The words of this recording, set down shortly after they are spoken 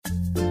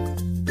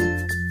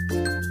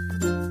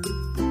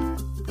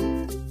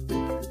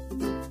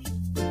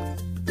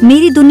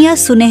मेरी दुनिया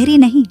सुनहरी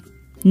नहीं,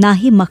 ना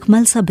ही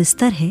मखमल सा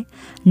बिस्तर है,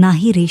 ना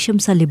ही रेशम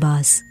सा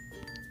लिबास।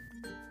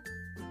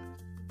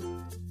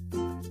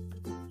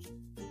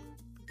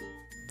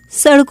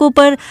 सड़कों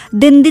पर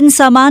दिन दिन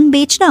सामान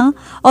बेचना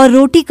और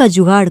रोटी का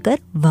जुगाड़ कर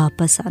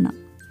वापस आना,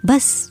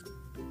 बस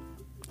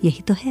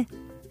यही तो है।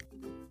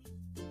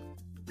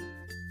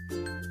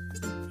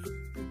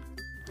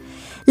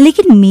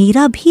 लेकिन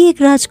मेरा भी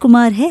एक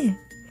राजकुमार है।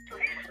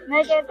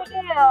 मैं कहती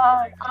कि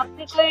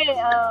आपकी कोई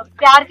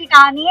प्यार की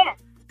कहानी है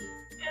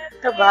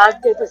तो भाग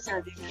दे तो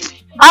शादी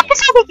की। आपकी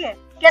शादी की?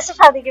 कैसे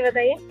शादी की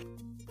बताइए।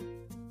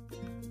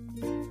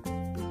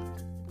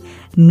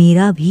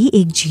 मेरा भी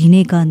एक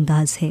जीने का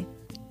अंदाज है,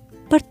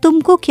 पर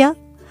तुमको क्या,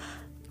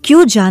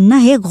 क्यों जानना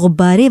है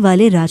गुब्बारे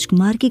वाले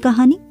राजकुमार की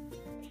कहानी?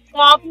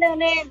 तो आपने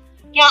उन्हें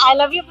क्या आई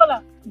लव यू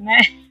बोला?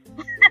 मैं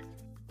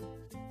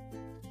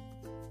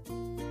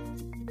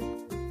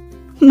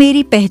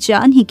मेरी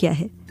पहचान ही क्या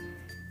है,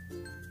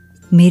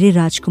 मेरे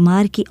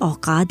राजकुमार की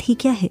औकात ही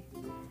क्या है।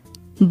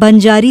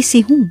 बंजारी सी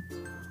हूं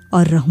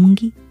और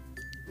रहूंगी।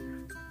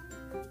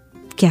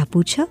 क्या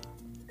पूछा?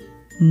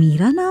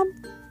 मेरा नाम?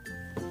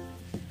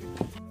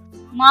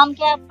 नाम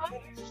क्या है आपका?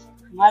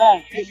 हमारा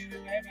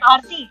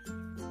आरती।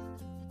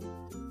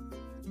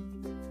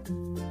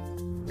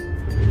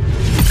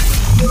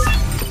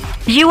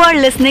 You are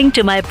listening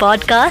to my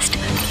podcast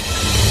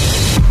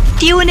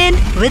Tune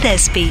in with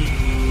SP।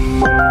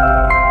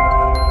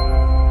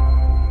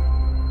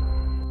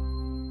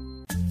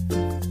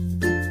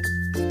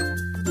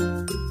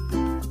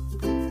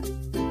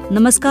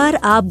 नमस्कार,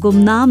 आप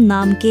गुमनाम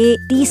नाम के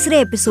तीसरे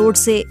एपिसोड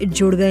से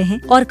जुड़ गए हैं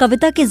और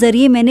कविता के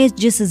जरिए मैंने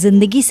जिस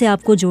जिंदगी से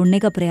आपको जोड़ने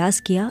का प्रयास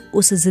किया,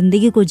 उस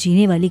जिंदगी को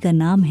जीने वाली का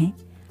नाम है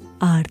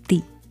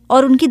आरती।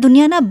 और उनकी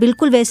दुनिया ना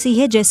बिल्कुल वैसी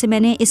है जैसे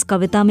मैंने इस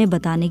कविता में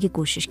बताने की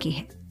कोशिश की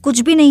है। कुछ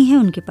भी नहीं है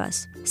उनके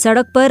पास,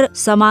 सड़क पर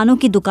सामानों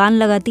की दुकान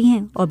लगाती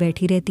हैं और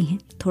बैठी रहती हैं।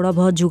 थोड़ा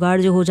बहुत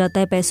जुगाड़ जो हो जाता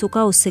है पैसों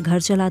का, उससे घर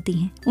चलाती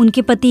हैं।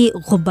 उनके पति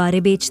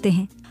गुब्बारे बेचते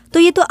हैं। तो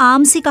ये तो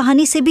आम सी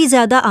कहानी से भी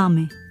ज्यादा आम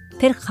है।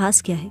 फिर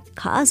खास क्या है?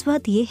 खास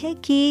बात ये है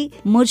कि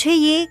मुझे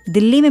ये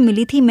दिल्ली में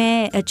मिली थी।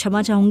 मैं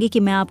क्षमा चाहूँगी कि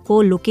मैं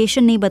आपको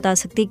लोकेशन नहीं बता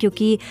सकती,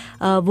 क्योंकि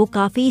वो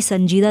काफ़ी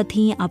संजीदा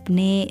थी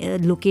अपने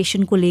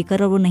लोकेशन को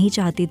लेकर और वो नहीं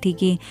चाहती थी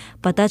कि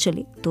पता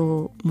चले,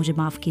 तो मुझे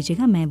माफ़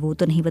कीजिएगा, मैं वो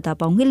तो नहीं बता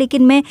पाऊँगी।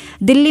 लेकिन मैं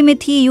दिल्ली में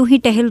थी, यूं ही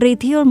टहल रही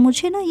थी और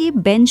मुझे ना ये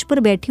बेंच पर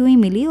बैठी हुई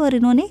मिली और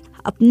इन्होंने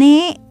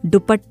अपने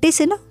दुपट्टे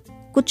से ना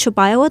कुछ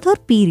छुपाया हुआ था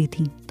और पी रही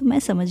थी। तो मैं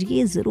समझ गई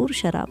ये ज़रूर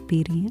शराब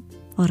पी रही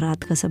हैं और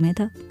रात का समय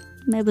था।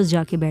 मैं बस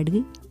जाके बैठ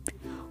गई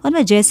और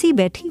मैं जैसे ही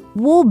बैठी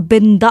वो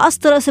बिंदास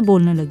तरह से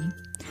बोलने लगी।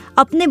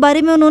 अपने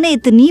बारे में उन्होंने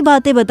इतनी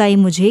बातें बताई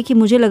मुझे कि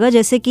मुझे लगा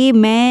जैसे कि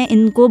मैं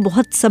इनको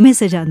बहुत समय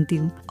से जानती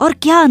हूँ। और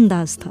क्या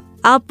अंदाज था,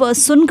 आप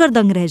सुनकर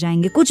दंग रह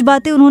जाएंगे। कुछ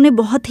बातें उन्होंने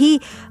बहुत ही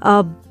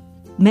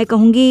मैं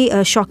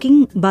कहूँगी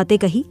शॉकिंग बातें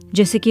कही।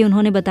 जैसे कि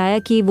उन्होंने बताया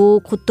कि वो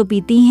खुद तो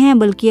पीती हैं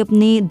बल्कि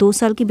अपने 2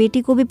 साल की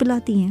बेटी को भी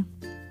पिलाती हैं।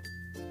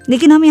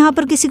 लेकिन हम यहाँ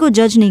पर किसी को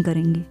जज नहीं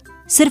करेंगे,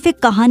 सिर्फ एक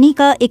कहानी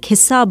का एक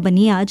हिस्सा आप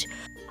बनिए आज।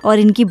 और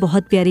इनकी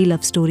बहुत प्यारी लव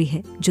स्टोरी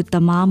है जो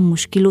तमाम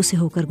मुश्किलों से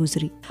होकर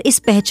गुजरी। इस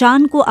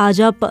पहचान को आज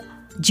आप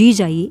जी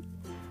जाइए।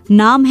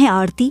 नाम है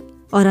आरती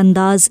और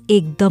अंदाज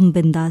एकदम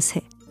बिंदास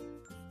है।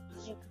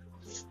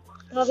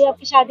 तो अभी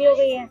आपकी शादी हो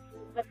गई है,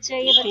 बच्चे?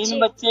 ये बच्चे 3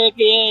 बच्चे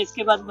के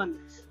इसके बाद बंद।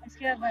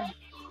 इसके बाद बंद।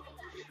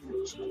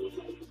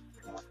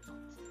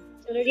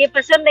 चलो, ये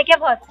पसंद है क्या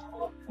बहुत?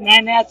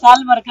 नया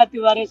साल भर का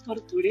त्योहार है, इसको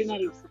थोड़ी ना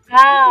रुक सकते।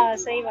 हाँ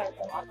सही बात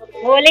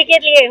है, होली के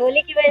लिए,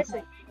 होली की वजह से।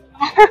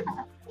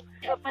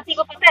 तो पति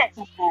को पता है?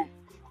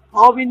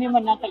 वो भी नहीं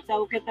मना करता,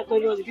 वो कहता कोई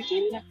रोज की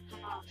खेल ना।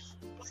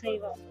 सही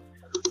बात।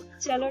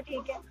 चलो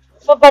ठीक है।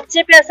 तो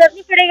बच्चे पे असर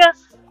नहीं पड़ेगा?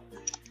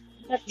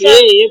 बच्चा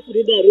ये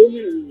पूरी दारू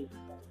में हुई है।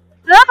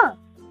 हाँ,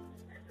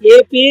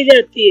 ये पी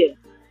जाती है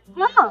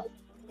हाँ,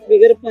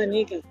 बगैर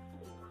पानी का।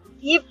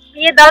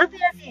 ये दारू पी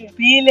जाती है?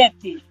 पी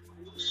लेती है।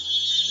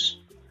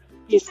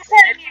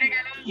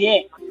 ये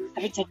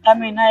अभी 6वां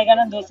महीना आएगा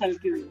ना, 2 साल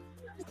की हुई।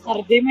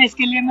 सर्दी में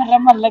इसके लिए मैं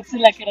रम अलग से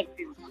लाके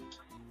रखती हूँ।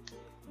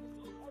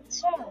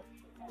 अच्छा,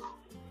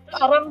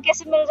 तो रम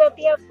कैसे मिल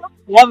जाती है आपको?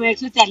 रम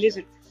 140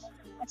 रुपये।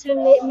 अच्छा,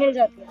 मिल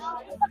जाती है।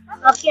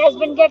 आपके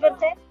हस्बैंड क्या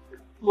करते हैं?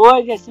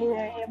 वो जैसे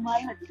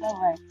माल रखता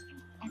हुआ है।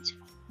 अच्छा,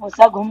 वो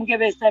सब घूम के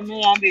बेचता है, मैं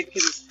यहाँ बैठ के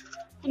बेचता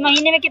हूँ। तो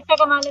महीने में कितना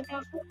कमा लेते हैं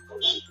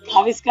आपको?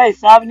 अब इसका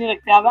हिसाब नहीं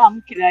रखते, अब हम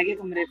किराए के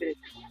कमरे पे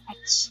रहते हैं।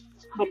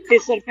 अच्छा,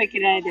 3200 रुपये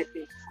किराया देते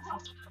हैं।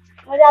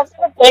 और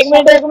आपको एक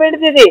मिनट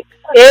दीदी,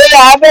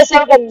 यहाँ पे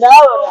सब गंदा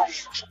हो रहा है।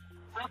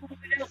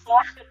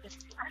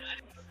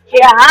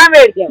 यहाँ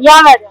बैठ जाओ,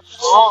 यहाँ बैठ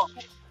जाओ।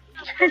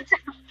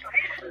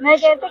 मैं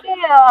कहती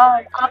कि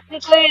आपकी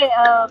कोई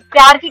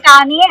प्यार की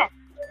कहानी है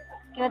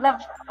कि मतलब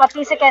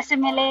पति से कैसे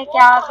मिले,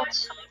 क्या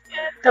कुछ?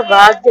 तो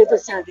भाग दे तो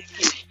शादी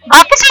की।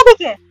 आपकी शादी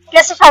की?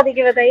 कैसे शादी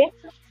की बताइए।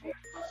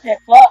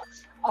 देखो,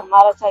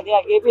 हमारा शादी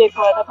आगे भी एक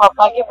हुआ था,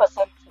 पापा की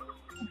पसंद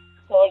थी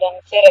तो ढंग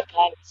से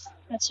रखा नहीं।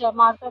 अच्छा,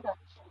 मारता था?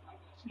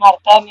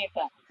 मारता नहीं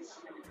था,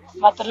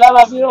 मतलब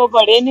अभी वो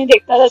बड़े नहीं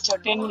देखता था,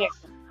 छोटे नहीं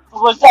देखता। वो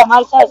बोलते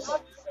हमारे साथ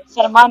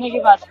शर्माने की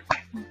बात है।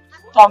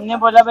 तो हमने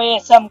बोला भाई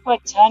ऐसा हमको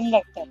अच्छा नहीं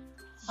लगता है।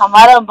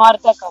 हमारा उम्र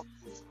था कम,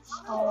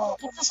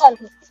 कितने साल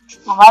की?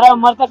 हमारा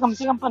उम्र था कम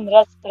से कम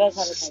 15-17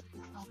 साल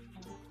का।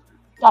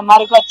 तो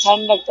हमारे को अच्छा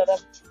नहीं लगता था,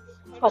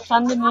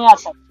 पसंद नहीं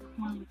आता।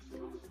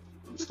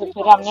 तो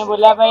फिर हमने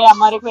बोला भाई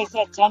हमारे को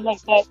ऐसे अच्छा नहीं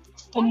लगता है,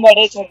 तुम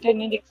बड़े छोटे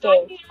नहीं दिखते हो,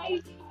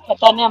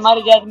 पता नहीं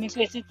हमारे जात में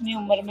कैसे इतनी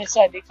उम्र में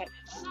शादी कर।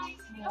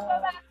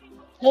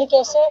 फिर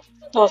कैसे?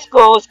 तो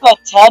उसको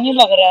अच्छा नहीं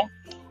लग रहा है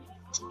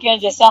क्या,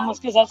 जैसे हम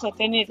उसके साथ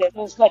सोते नहीं थे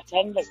तो उसको अच्छा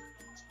नहीं लगता।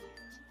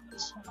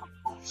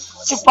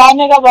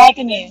 छुपाने का बात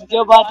नहीं है,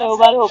 जो बात है वो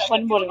बात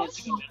ओपन बोलना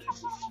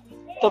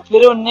चाहिए। तो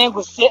फिर उनने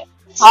गुस्से,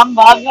 हम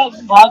भाग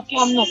के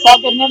हम नशा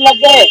करने लग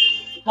गए,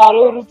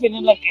 दारू वारू पीने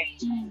लग गए।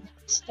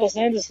 तो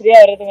उसने दूसरी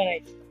औरत बनाई,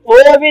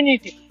 वो भी नहीं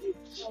थी,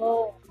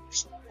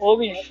 वो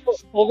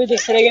भी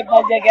दूसरे के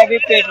पास जाके अभी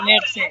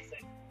प्रेग्नेंट से,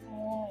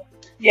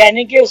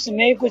 यानी कि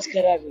उसमें ही कुछ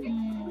खराबी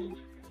है।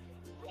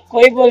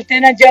 कोई बोलते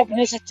हैं ना, जो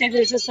अपने सच्चे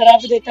दिल से शराब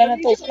देता है ना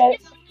तो उसका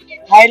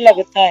हाय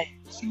लगता है।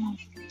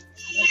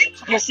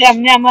 जैसे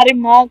हमने, हमारी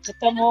माँ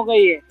खत्म हो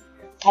गई है,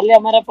 खाली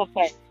हमारा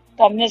पापा है,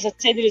 तो हमने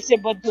सच्चे दिल से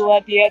बद्दुआ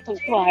दिया तो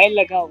उसको हाय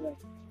लगा हुआ है।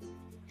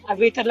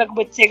 अभी तक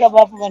बच्चे का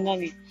बाप बना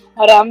नहीं,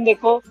 और हम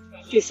देखो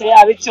तीसरे,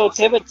 अभी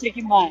चौथे बच्चे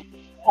की माँ है,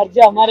 और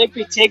जो हमारे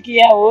पीछे की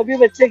है वो भी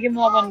बच्चे की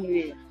माँ बन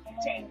रही है।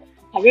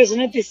 अभी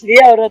उसने तीसरी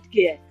औरत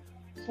की है,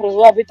 पर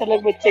वो अभी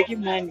तक बच्चे की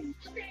माँ नहीं,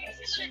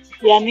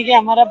 यानी कि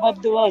हमारा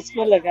बद्दुआ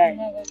उसको लगा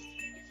है।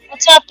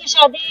 अच्छा, आपकी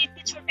शादी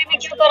इतने छोटे में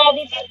क्यों करा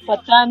दी थी?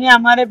 पता नहीं,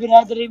 हमारे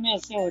बिरादरी में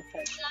ऐसे होता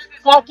है।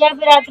 क्या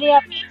बिरादरी है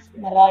आपकी?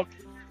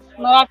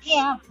 मराठी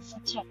हैं आप?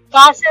 अच्छा,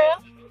 कहाँ से हो?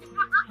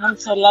 हम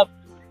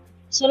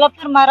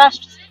सोलापुर,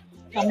 महाराष्ट्र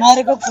से।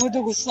 हमारे को खुद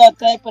गुस्सा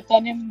आता है, पता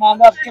नहीं माँ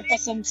बाप के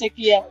पसंद से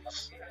किया,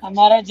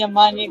 हमारा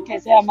जमाने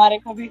कैसे, हमारे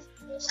को भी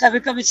कभी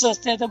कभी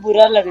सोचते हैं तो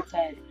बुरा लगता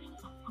है।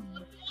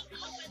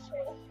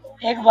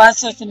 एक बात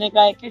सोचने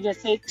का है कि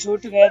जैसे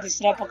छूट गया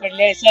दूसरा पकड़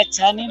लिया, ऐसा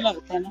अच्छा नहीं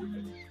लगता ना।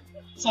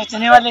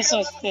 सोचने वाले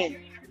सोचते हैं,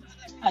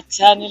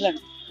 अच्छा नहीं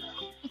लगता।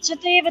 अच्छा,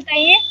 तो ये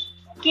बताइए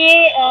कि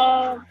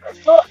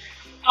तो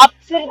आप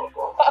फिर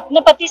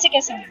अपने पति से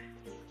कैसे मिले?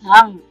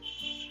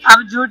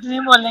 हम झूठ नहीं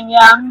बोलेंगे,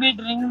 हम भी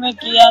ड्रिंक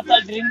किया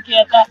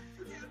था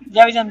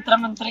जब जंतर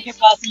मंत्र के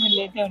पास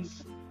मिले थे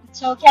उनको।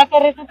 अच्छा, वो क्या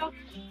कर रहे थे? तो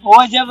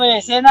वो जब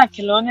ऐसे ना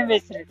खिलौने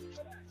बेच रहे थे,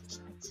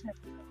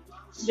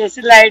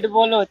 जैसे लाइट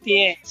बॉल होती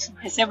है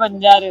ऐसे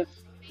बंजारे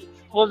होते,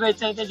 वो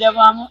बेच रहे थे। जब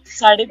हम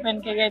साड़ी पहन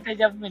के गए थे,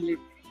 जब मिले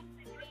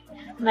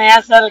नया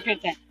साल के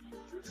टाइम,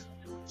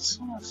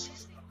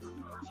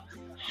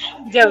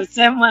 जब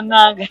से मन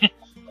आ गए।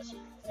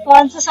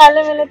 कौन से साल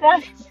में मिले थे?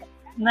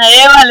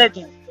 नए वाले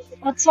थे।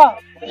 अच्छा,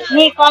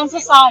 नहीं, कौन सा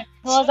साल?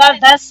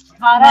 2010,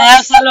 12?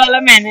 नया साल वाला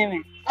महीने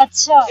में।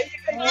 अच्छा।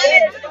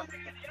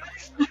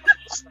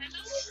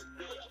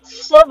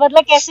 तो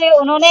मतलब कैसे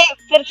उन्होंने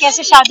फिर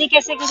कैसे शादी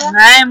कैसे की?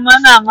 नहीं,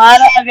 मन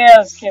हमारा आ गया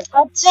उसके।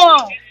 अच्छा,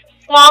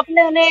 तो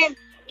आपने उन्हें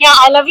क्या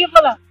आई लव यू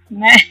बोला?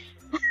 नहीं,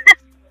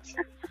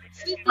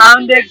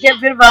 हम देख के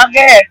फिर भाग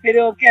गए।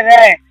 फिर वो कह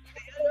रहा है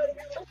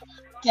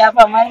कि आप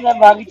हमारे साथ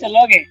भागी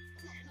चलोगे?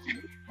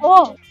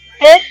 ओ,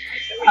 फिर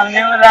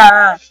हमने बोला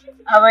हाँ।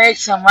 अब एक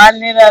संभाल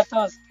नहीं रहा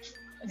तो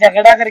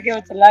झगड़ा करके वो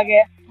चला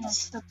गया।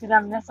 तो फिर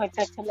हमने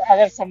सोचा चल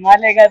अगर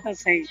संभालेगा तो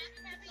सही।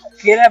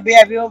 फिर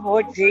अभी वो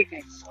बहुत ठीक है।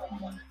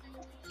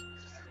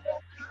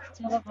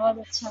 चलो, बहुत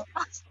अच्छा।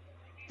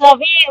 तो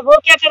अभी वो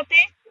क्या करते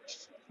हैं?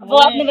 वो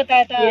आपने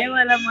बताया था ये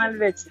वाला माल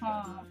बेच।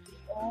 हाँ।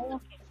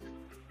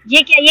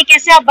 ये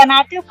कैसे आप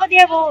बनाते हो खुद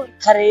या वो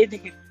खरीद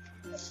के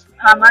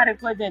हमारे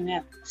को देने?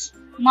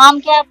 नाम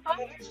क्या है आपका?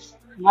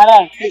 हमारा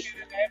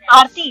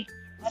आरती।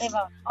 अरे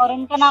वाह, और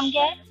उनका नाम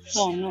क्या है?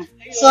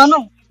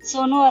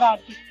 सोनू और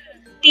आरती।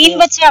 3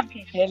 बच्चे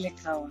आपके?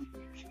 लिखा हुआ।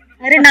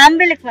 अरे, नाम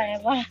भी लिखवाया,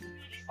 वाह।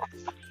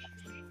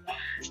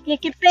 ये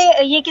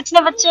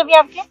कितने बच्चे अभी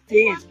आपके?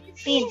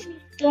 3।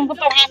 तो उनको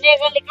पढ़ाने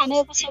का लिखाने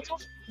का कुछ सोचो?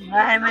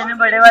 नहीं, मैंने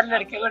बड़े वाले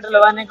लड़के को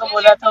डलवाने को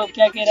बोला था। वो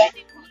क्या कह रहा है,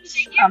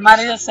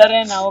 हमारे जो सर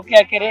है ना, वो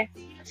क्या कह रहे,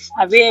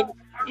 अभी एक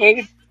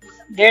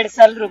 1.5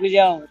 साल रुक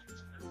जाओ,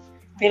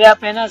 फिर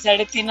आप है ना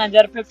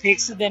 3,500 रुपये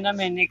फिक्स देना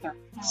महीने का।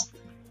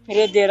 फिर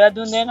ये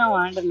देहरादून है ना,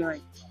 वहाँ डलवाई।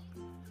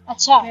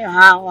 अच्छा,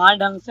 हाँ, वहाँ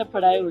ढंग से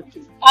पढ़ाई होती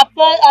है।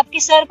 आपके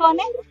सर कौन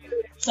है?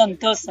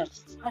 संतोष सर।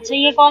 अच्छा,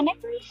 ये कौन है?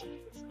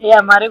 ये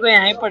हमारे को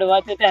यहाँ ही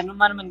पढ़वाते थे,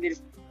 हनुमान मंदिर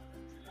में।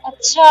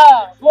 अच्छा,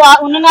 वो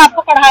उन्होंने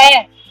आपको पढ़ाया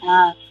है?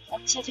 हाँ।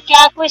 अच्छा,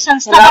 क्या कोई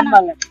संस्था?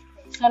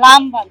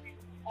 सलाम वाला।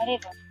 अरे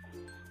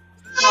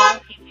वाह,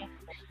 ठीक है।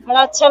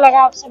 बड़ा अच्छा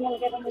लगा आपसे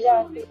मिलकर। तो मुझे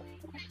आरती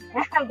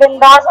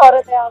बिंदास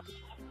औरत है आप।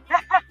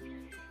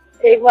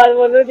 एक बात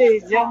बोलो जी,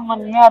 जो मन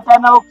में आता है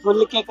ना वो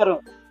खुल के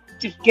करो,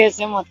 चुपके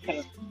से मत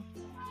करो।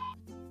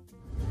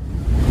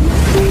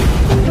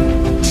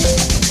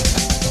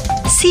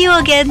 See you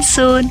again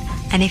soon,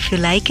 and if you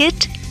like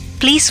it,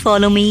 please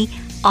follow me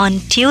on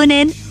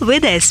TuneIn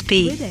with SP.